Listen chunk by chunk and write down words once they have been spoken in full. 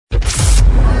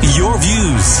Your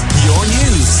views, your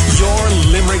news, your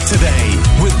Limerick Today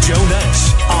with Joe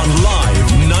Nash on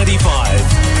Live 95.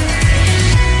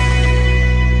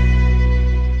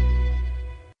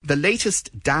 The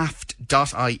latest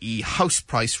daft.ie house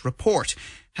price report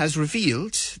has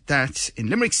revealed that in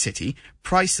Limerick City,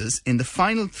 prices in the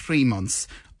final 3 months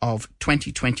of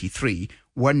 2023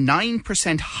 were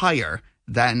 9% higher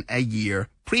than a year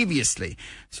previously.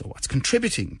 So what's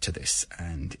contributing to this,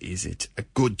 and is it a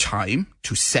good time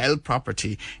to sell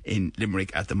property in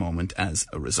Limerick at the moment as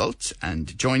a result?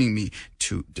 And joining me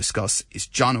to discuss is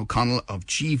John O'Connell of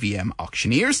GVM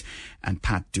Auctioneers and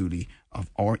Pat Dooley of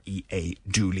REA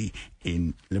Dooley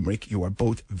in Limerick. You are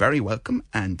both very welcome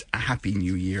and a happy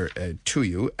new year to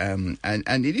you. And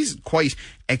it is quite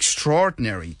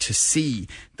extraordinary to see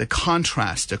the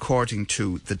contrast according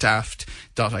to the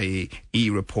daft.ie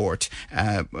report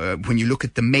when you look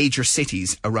at the major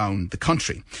cities around the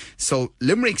country. So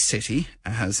Limerick City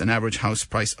has an average house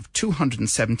price of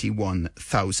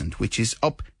 271,000, which is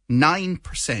up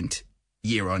 9%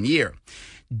 year on year.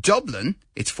 Dublin,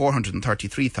 it's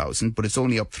 433,000, but it's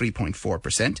only up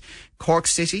 3.4%. Cork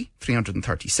City,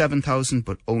 337,000,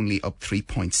 but only up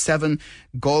 3.7%.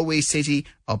 Galway City,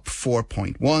 up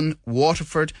 4.1%.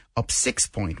 Waterford, up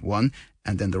 6.1%.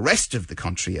 And then the rest of the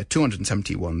country at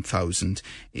 271,000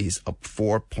 is up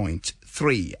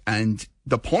 4.3%. And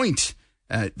the point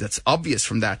that's obvious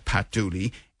from that, Pat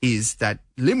Dooley, is that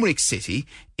Limerick City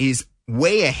is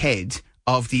way ahead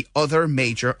of the other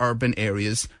major urban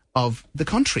areas of the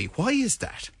country. Why is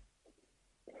that?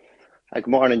 Good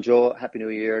morning, Joe. Happy New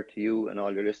Year to you and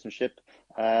all your listenership.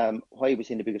 Why are we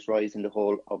seeing the biggest rise in the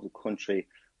whole of the country?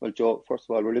 Well, Joe, first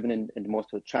of all, we're living in the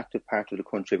most attractive part of the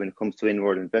country when it comes to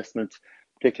inward investment,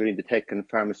 particularly in the tech and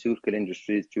pharmaceutical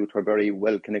industries, due to our very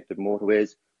well-connected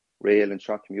motorways, rail and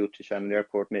short commute to Shannon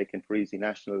Airport, making for easy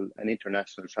national and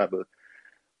international travel.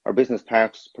 Our business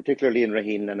parks, particularly in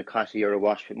Raheen and Akati, are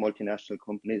awash with multinational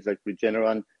companies like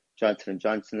Regeneron, Johnson &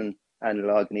 Johnson,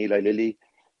 Analog and Eli Lilly.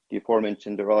 The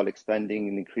aforementioned are all expanding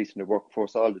and increasing their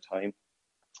workforce all the time.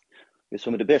 We have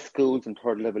some of the best schools and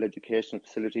third level educational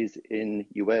facilities in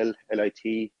UL,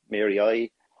 LIT, Mary I.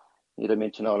 Need I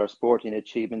mention all our sporting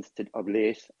achievements of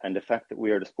late and the fact that we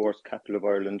are the sports capital of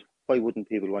Ireland. Why wouldn't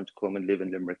people want to come and live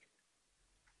in Limerick?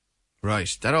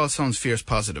 Right, that all sounds fierce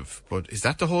positive, but is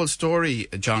that the whole story,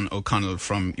 John O'Connell,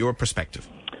 from your perspective?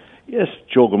 Yes,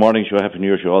 Joe, good morning to you. Happy New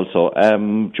Year to you also.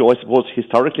 Joe, I suppose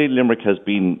historically Limerick has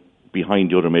been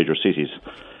behind the other major cities,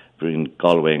 between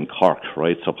Galway and Cork,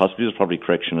 right? So possibly there's probably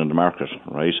correction in the market,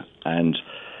 right? And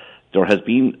there has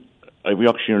been, every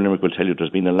auctioneer in Limerick will tell you, there's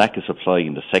been a lack of supply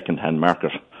in the second-hand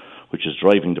market, which is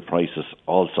driving the prices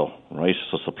also, right?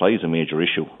 So supply is a major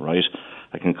issue, right?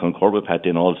 I can concur with Pat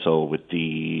then also with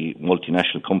the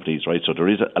multinational companies, right? So there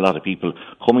is a lot of people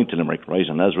coming to Limerick, right?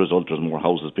 And as a result, there's more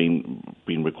houses being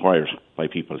required by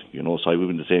people, you know. So I would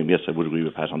be the same. Yes, I would agree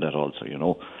with Pat on that also, you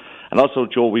know. And also,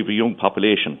 Joe, we have a young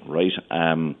population, right?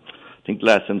 I think the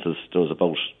last census there was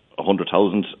about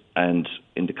 100,000, and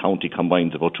in the county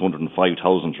combined about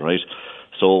 205,000, right?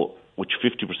 So which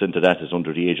 50% of that is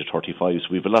under the age of 35. So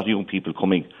we have a lot of young people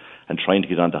coming and trying to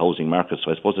get on the housing market.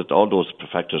 So I suppose that all those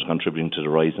factors are contributing to the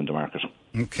rise in the market.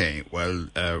 Okay, well,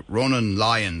 Ronan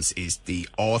Lyons is the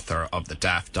author of the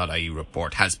daft.ie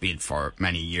report, has been for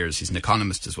many years. He's an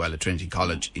economist as well at Trinity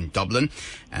College in Dublin.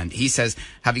 And he says,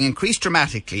 having increased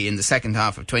dramatically in the second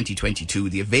half of 2022,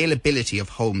 the availability of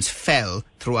homes fell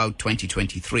throughout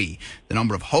 2023. The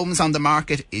number of homes on the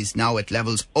market is now at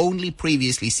levels only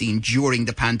previously seen during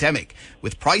the pandemic,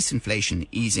 with price inflation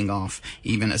easing off,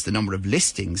 even as the number of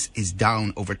listings is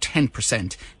down over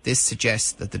 10%. This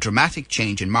suggests that the dramatic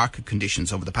change in market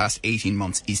conditions over the past 18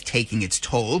 months is taking its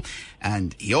toll.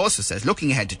 And he also says, looking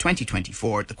ahead to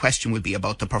 2024, the question will be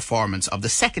about the performance of the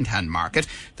second-hand market.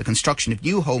 The construction of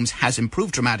new homes has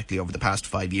improved dramatically over the past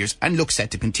 5 years and looks set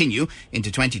to continue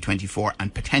into 2024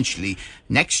 and potentially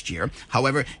next year.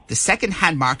 However, the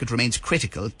second-hand market remains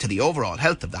critical to the overall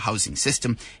health of the housing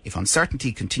system. If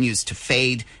uncertainty continues to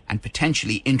fade and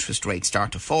potentially interest rates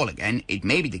start to fall again, it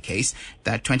may be the case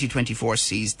that 2024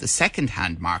 sees the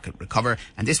second-hand market recover,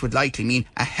 and this would likely mean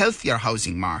a healthier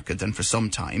housing market than for some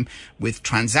time, with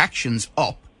transactions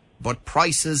up but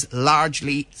prices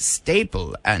largely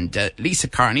stable. And Lisa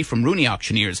Carney from Rooney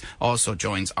Auctioneers also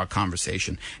joins our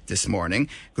conversation this morning.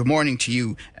 Good morning to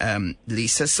you,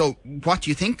 Lisa. So what do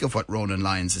you think of what Ronan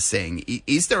Lyons is saying?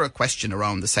 Is there a question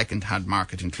around the second-hand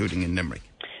market, including in Limerick?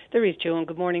 There is, Joe, and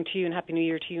good morning to you and Happy New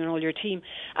Year to you and all your team.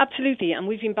 Absolutely, and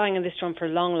we've been banging this drum for a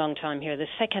long, long time here. The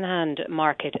second-hand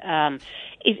market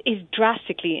is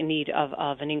drastically in need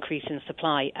of an increase in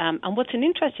supply. And what's an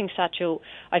interesting stat, Joe,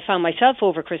 I found myself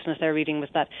over Christmas there reading was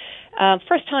that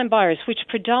first-time buyers, which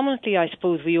predominantly I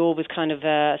suppose we always kind of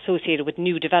associated with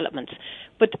new developments,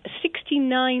 but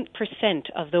 69%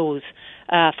 of those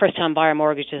first-time buyer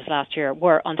mortgages last year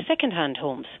were on second-hand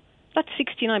homes. That's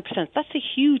 69%. That's a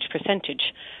huge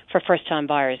percentage for first-time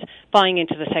buyers buying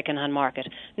into the second-hand market.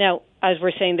 Now, as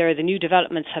we're saying there, the new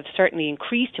developments have certainly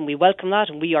increased, and we welcome that,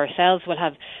 and we ourselves will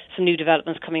have some new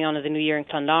developments coming on in the new year in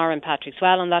Clonlara and Patrick's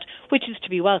Well on that, which is to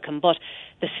be welcome. But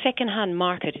the second-hand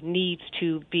market needs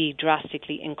to be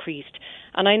drastically increased.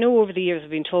 And I know over the years I've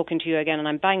been talking to you again, and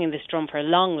I'm banging this drum for a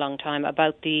long, long time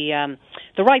about the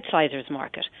right-sizers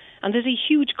market. And there's a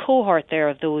huge cohort there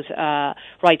of those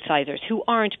right-sizers who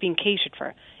aren't being catered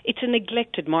for. It's a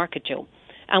neglected market, Joe.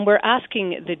 And we're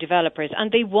asking the developers, and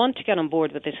they want to get on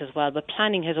board with this as well, but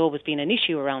planning has always been an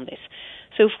issue around this.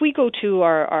 So if we go to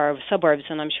our suburbs,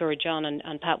 and I'm sure John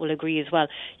and Pat will agree as well,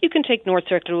 you can take North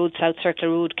Circular Road, South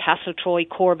Circular Road, Castletroy,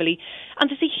 Corbally, and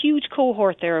there's a huge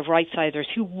cohort there of right-sizers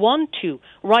who want to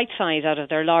right-size out of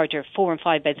their larger 4 and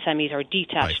 5 bed semis or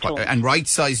detached homes. And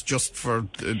right-size, just for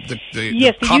the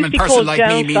yes, common person like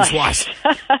me, means what?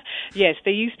 Yes,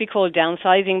 they used to be called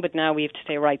downsizing, but now we have to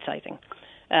say right-sizing.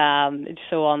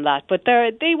 So on that. But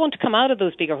they want to come out of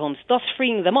those bigger homes, thus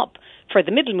freeing them up for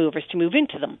the middle movers to move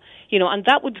into them. And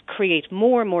that would create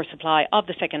more and more supply of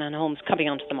the second-hand homes coming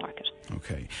onto the market.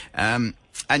 Okay.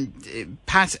 And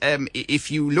Pat,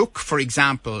 if you look, for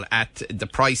example, at the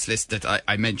price list that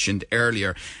I mentioned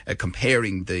earlier,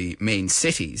 comparing the main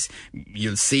cities,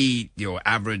 you'll see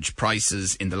average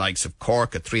prices in the likes of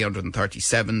Cork at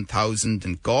 337,000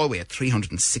 and Galway at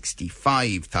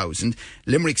 365,000,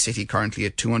 Limerick City currently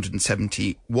at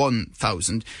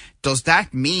 271,000. Does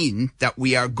that mean that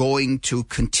we are going to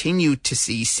continue to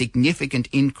see significant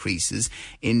increases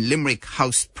in Limerick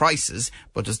house prices,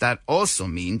 but does that also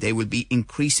mean they will be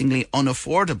increasingly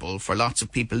unaffordable for lots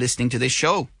of people listening to this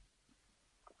show?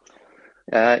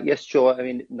 Yes, Joe.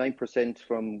 9%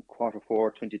 from quarter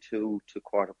 4 22 to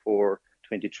quarter 4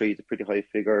 23 is a pretty high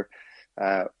figure.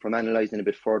 From analysing a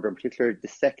bit further, in particular the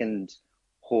second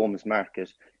homes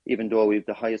market, even though we have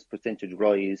the highest percentage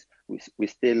rise, we're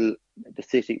the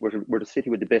city with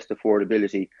the best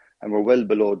affordability, and we're well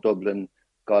below Dublin,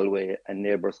 Galway and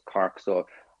neighbours Cork. So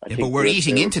I think but we're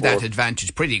eating into that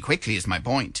advantage pretty quickly, is my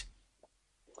point.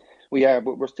 We are,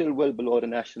 but we're still well below the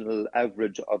national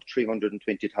average of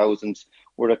 320,000.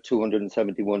 We're at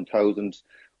 271,000.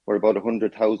 We're about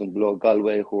 100,000 below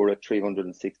Galway, who are at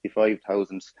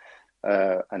 365,000.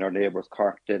 And our neighbours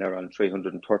Cork then are on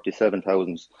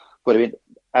 337,000. But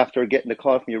after getting a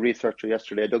call from your researcher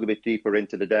yesterday, I dug a bit deeper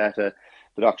into the data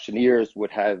that auctioneers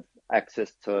would have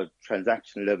access to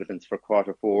transactional evidence for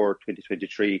quarter 4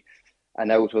 2023,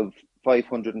 and out of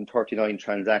 539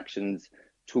 transactions,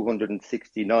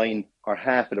 269, or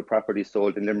half of the properties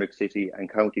sold in Limerick City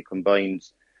and County combined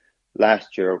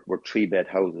last year, were 3-bed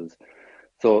houses.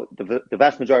 So the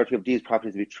vast majority of these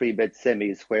properties would be 3-bed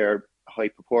semis, where a high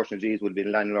proportion of these would be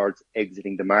landlords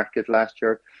exiting the market last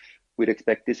year. We'd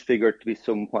expect this figure to be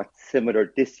somewhat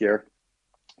similar this year.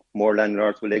 More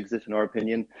landlords will exit, in our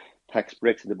opinion. Tax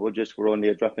breaks in the budget were only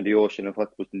a drop in the ocean of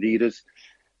what was needed.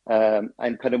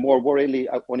 And kind of more worryingly,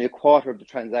 only a quarter of the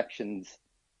transactions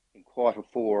in quarter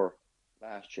 4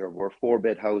 last year were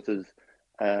 4-bed houses,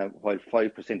 while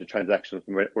 5% of transactions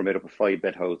were made up of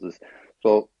 5-bed houses.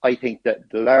 So I think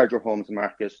that the larger homes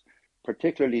market,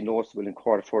 particularly noticeable in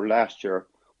quarter 4 last year,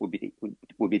 would be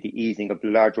the easing of the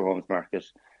larger homes market.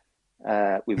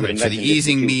 So the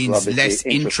easing means less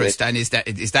interest, and is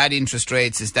that interest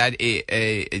rates? Is that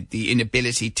the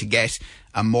inability to get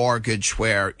a mortgage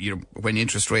where when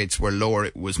interest rates were lower,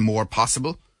 it was more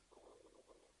possible?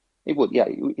 It would, yeah.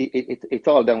 It's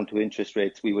all down to interest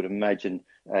rates, we would imagine.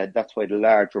 That's why the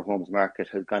larger homes market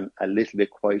has gone a little bit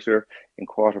quieter in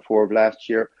quarter 4 of last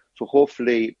year. So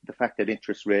hopefully the fact that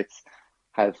interest rates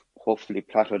have hopefully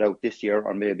plateaued out this year,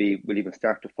 or maybe will even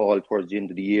start to fall towards the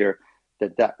end of the year,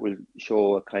 that will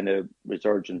show a kind of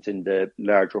resurgence in the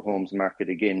larger homes market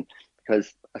again.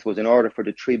 Because I suppose in order for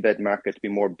the 3-bed market to be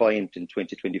more buoyant in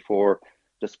 2024,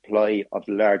 the supply of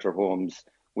the larger homes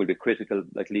will be critical,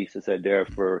 like Lisa said there,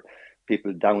 for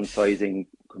people downsizing,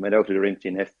 coming out of their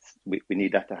empty nests. We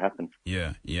need that to happen.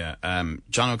 Yeah.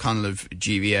 John O'Connell of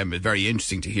GVM, it's very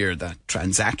interesting to hear that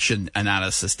transaction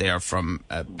analysis there from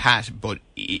Pat, but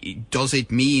does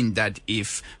it mean that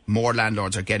if more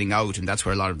landlords are getting out, and that's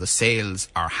where a lot of the sales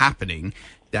are happening,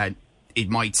 that it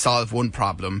might solve one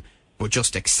problem, but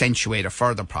just accentuate a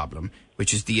further problem,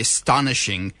 which is the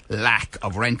astonishing lack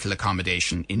of rental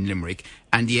accommodation in Limerick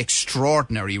and the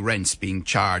extraordinary rents being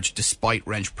charged despite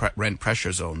rent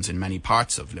pressure zones in many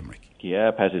parts of Limerick.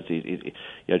 Yeah, Pat,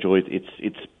 Joe,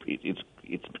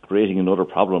 it's creating another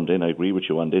problem. Then I agree with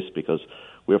you on this, because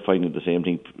we're finding the same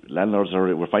thing.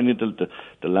 We're finding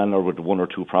the landlord with one or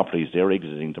two properties, they're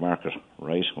exiting the market,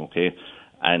 right? Okay,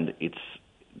 and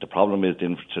the problem is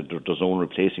then there's no one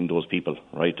replacing those people,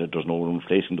 right? There's no one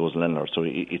replacing those landlords. So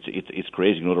it's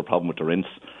creating another problem with the rents,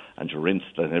 and the rents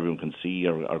that everyone can see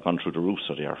are gone through the roof.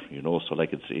 So they are, So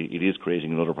like it is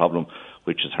creating another problem,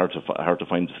 which is hard to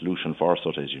find the solution for. So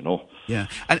it is, Yeah,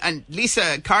 and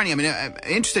Lisa Carney, I mean, I'm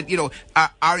interested.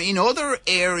 Are in other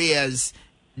areas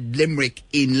Limerick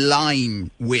in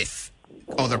line with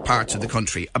other parts of the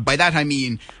country? By that I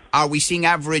mean, are we seeing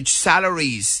average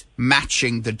salaries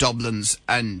matching the Dublins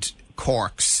and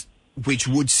Corks, which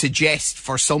would suggest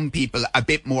for some people a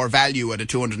bit more value at a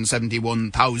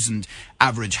 271,000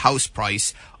 average house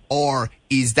price, or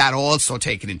is that also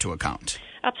taken into account?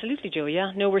 Absolutely, Joe,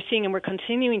 yeah. No, we're seeing and we're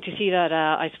continuing to see that,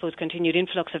 I suppose, continued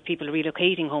influx of people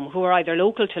relocating home who are either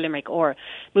local to Limerick or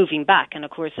moving back. And,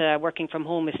 of course, working from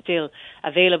home is still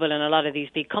available in a lot of these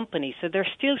big companies. So they're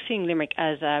still seeing Limerick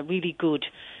as a really good,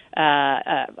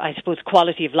 I suppose,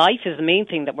 quality of life is the main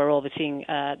thing that we're always seeing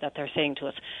that they're saying to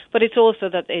us. But it's also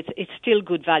that it's still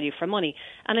good value for money.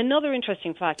 And another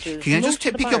interesting fact is... Can I just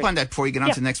pick up on that before you get on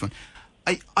to the next one?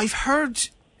 I've heard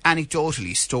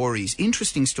anecdotally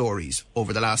interesting stories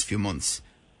over the last few months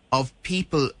of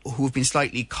people who've been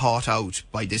slightly caught out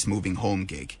by this moving home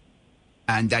gig,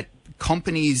 and that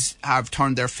companies have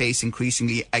turned their face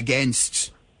increasingly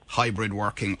against hybrid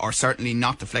working, or certainly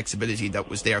not the flexibility that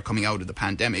was there coming out of the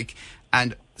pandemic,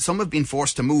 and some have been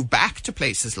forced to move back to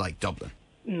places like Dublin.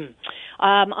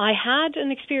 I had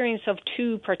an experience of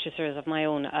two purchasers of my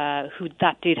own who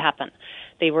that did happen.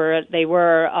 They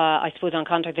were I suppose, on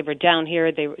contract. They were down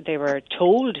here. They were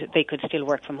told they could still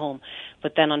work from home,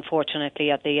 but then unfortunately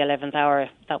at the 11th hour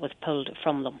that was pulled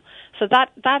from them. So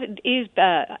that is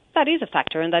a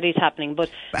factor, and that is happening.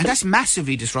 And that's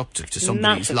massively disruptive to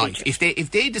somebody's life.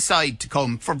 If they decide to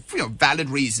come for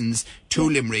valid reasons to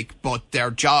Limerick, but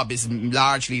their job is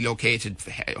largely located,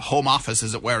 home office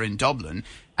as it were, in Dublin,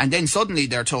 and then suddenly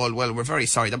they're told, well, we're very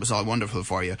sorry, that was all wonderful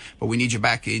for you, but we need you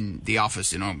back in the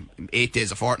office, 8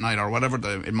 days a fortnight or whatever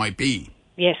it might be.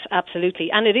 Yes, absolutely.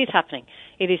 And it is happening.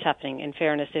 It is happening. In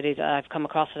fairness, it is. I've come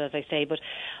across it, as I say. But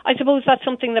I suppose that's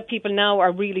something that people now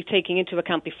are really taking into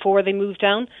account before they move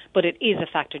down. But it is a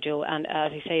factor, Joe. And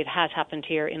as I say, it has happened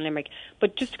here in Limerick.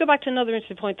 But just to go back to another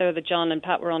interesting point there that John and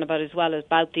Pat were on about as well, is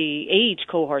about the age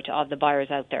cohort of the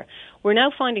buyers out there. We're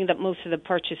now finding that most of the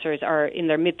purchasers are in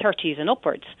their mid-30s and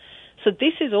upwards. So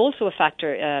this is also a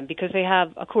factor because they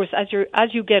have, of course, as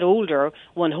you get older,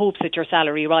 one hopes that your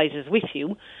salary rises with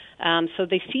you. So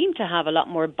they seem to have a lot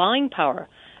more buying power.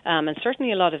 And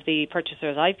certainly a lot of the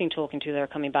purchasers I've been talking to that are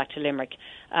coming back to Limerick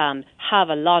have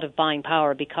a lot of buying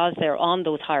power because they're on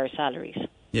those higher salaries.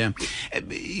 Yeah.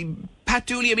 Pat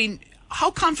Dooley, I mean,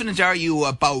 how confident are you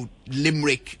about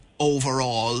Limerick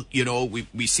overall?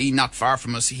 We see not far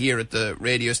from us here at the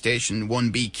radio station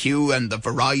 1BQ and the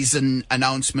Verizon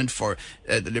announcement for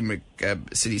the Limerick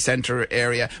city centre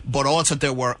area, but also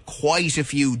there were quite a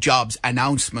few jobs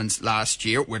announcements last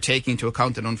year. We're taking into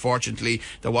account that unfortunately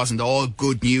there wasn't all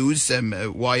good news,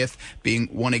 Wyeth being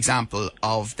one example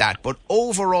of that. But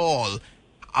overall,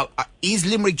 is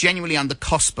Limerick genuinely on the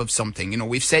cusp of something?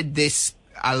 We've said this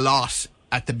a lot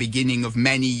at the beginning of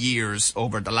many years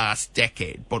over the last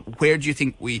decade, but where do you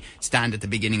think we stand at the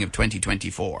beginning of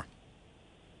 2024?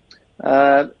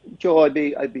 Joe, I'd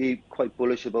be quite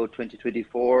bullish about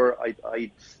 2024.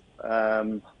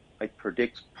 I'd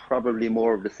predict probably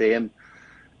more of the same.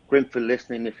 Grimfield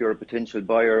listening if you're a potential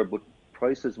buyer, but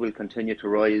prices will continue to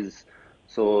rise.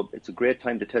 So it's a great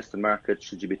time to test the market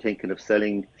should you be thinking of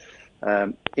selling.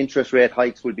 Interest rate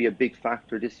hikes will be a big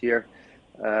factor this year.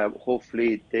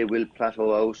 Hopefully they will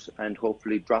plateau out and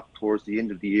hopefully drop towards the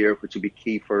end of the year, which will be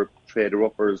key for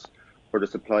trader-uppers for the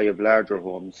supply of larger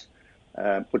homes.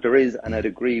 But there is, and I'd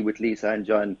agree with Lisa and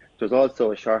John, there's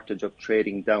also a shortage of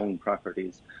trading down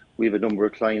properties. We have a number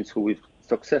of clients who we've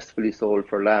successfully sold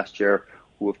for last year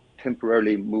who have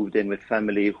temporarily moved in with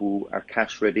family who are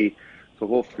cash ready. So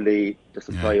hopefully the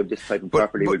supply of this type of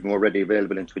property will be more readily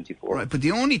available in 24. Right, but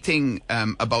the only thing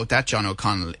about that, John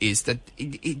O'Connell, is that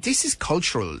this is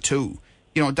cultural too.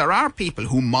 There are people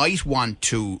who might want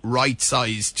to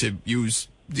right-size, to use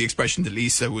the expression that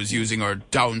Lisa was using, or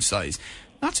downsize.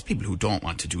 Lots of people who don't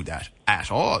want to do that.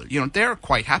 at all. You know, they're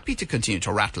quite happy to continue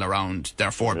to rattle around their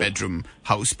 4-bedroom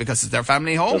house because it's their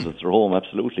family home. Because it's their home,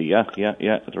 absolutely. Yeah.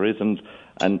 There is,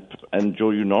 and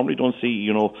Joe, you normally don't see,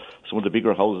 you know, some of the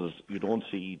bigger houses. You don't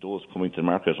see those coming to the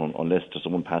market unless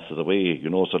someone passes away. You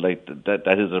know, so like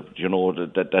that is a, you know,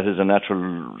 that is a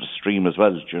natural stream as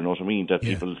well. Do you know what I mean? That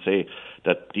people say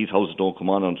that these houses don't come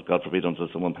on, God forbid, until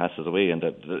someone passes away, and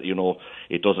that, you know,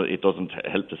 it doesn't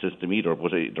help the system either.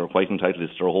 But they're quite entitled.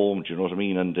 It's their home. Do you know what I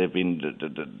mean? And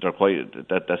they're quite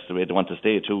that's the way they want to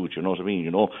stay too. Do you know what I mean?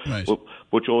 You know, right.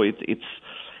 But Joe, it's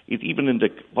even in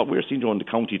what we're seeing in the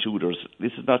county too.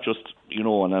 This is not just, you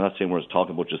know, and I'm not saying we're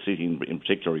talking about the city in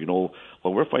particular. You know,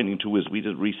 what we're finding too is we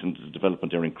did recent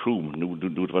development there in Croom, new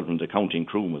development in the county in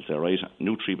Croom was there, right?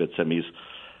 New 3-bed semis,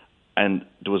 and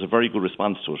there was a very good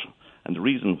response to it. And the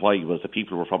reason why was that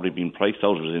people were probably being priced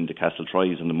out of it in the Castle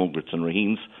Tries and the Mugrets and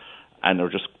Raheens, and are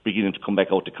just beginning to come back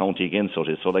out the county again. So it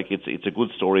is. So like it's a good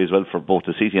story as well for both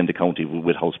the city and the county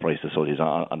with house prices. So it is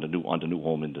on the new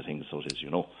home in the thing. So it is,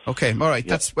 you know. Okay, all right. Yeah.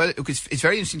 That's it's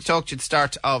very interesting to talk to you at the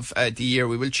start of the year.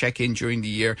 We will check in during the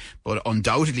year, but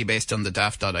undoubtedly based on the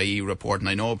daft.ie report. And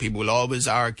I know people will always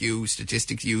argue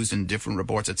statistics used in different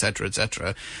reports,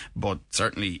 etc., but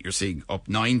certainly you're seeing up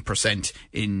 9%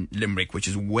 in Limerick, which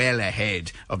is well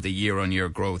ahead of the year-on-year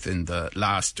growth in the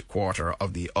last quarter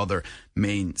of the other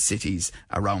main cities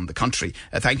around the country.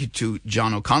 Thank you to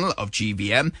John O'Connell of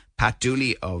GBM, Pat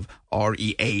Dooley of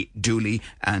REA Dooley,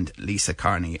 and Lisa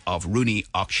Carney of Rooney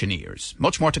Auctioneers.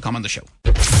 Much more to come on the show.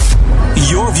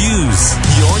 Your views,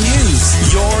 your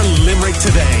news, your Limerick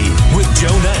Today with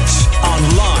Joe Nash.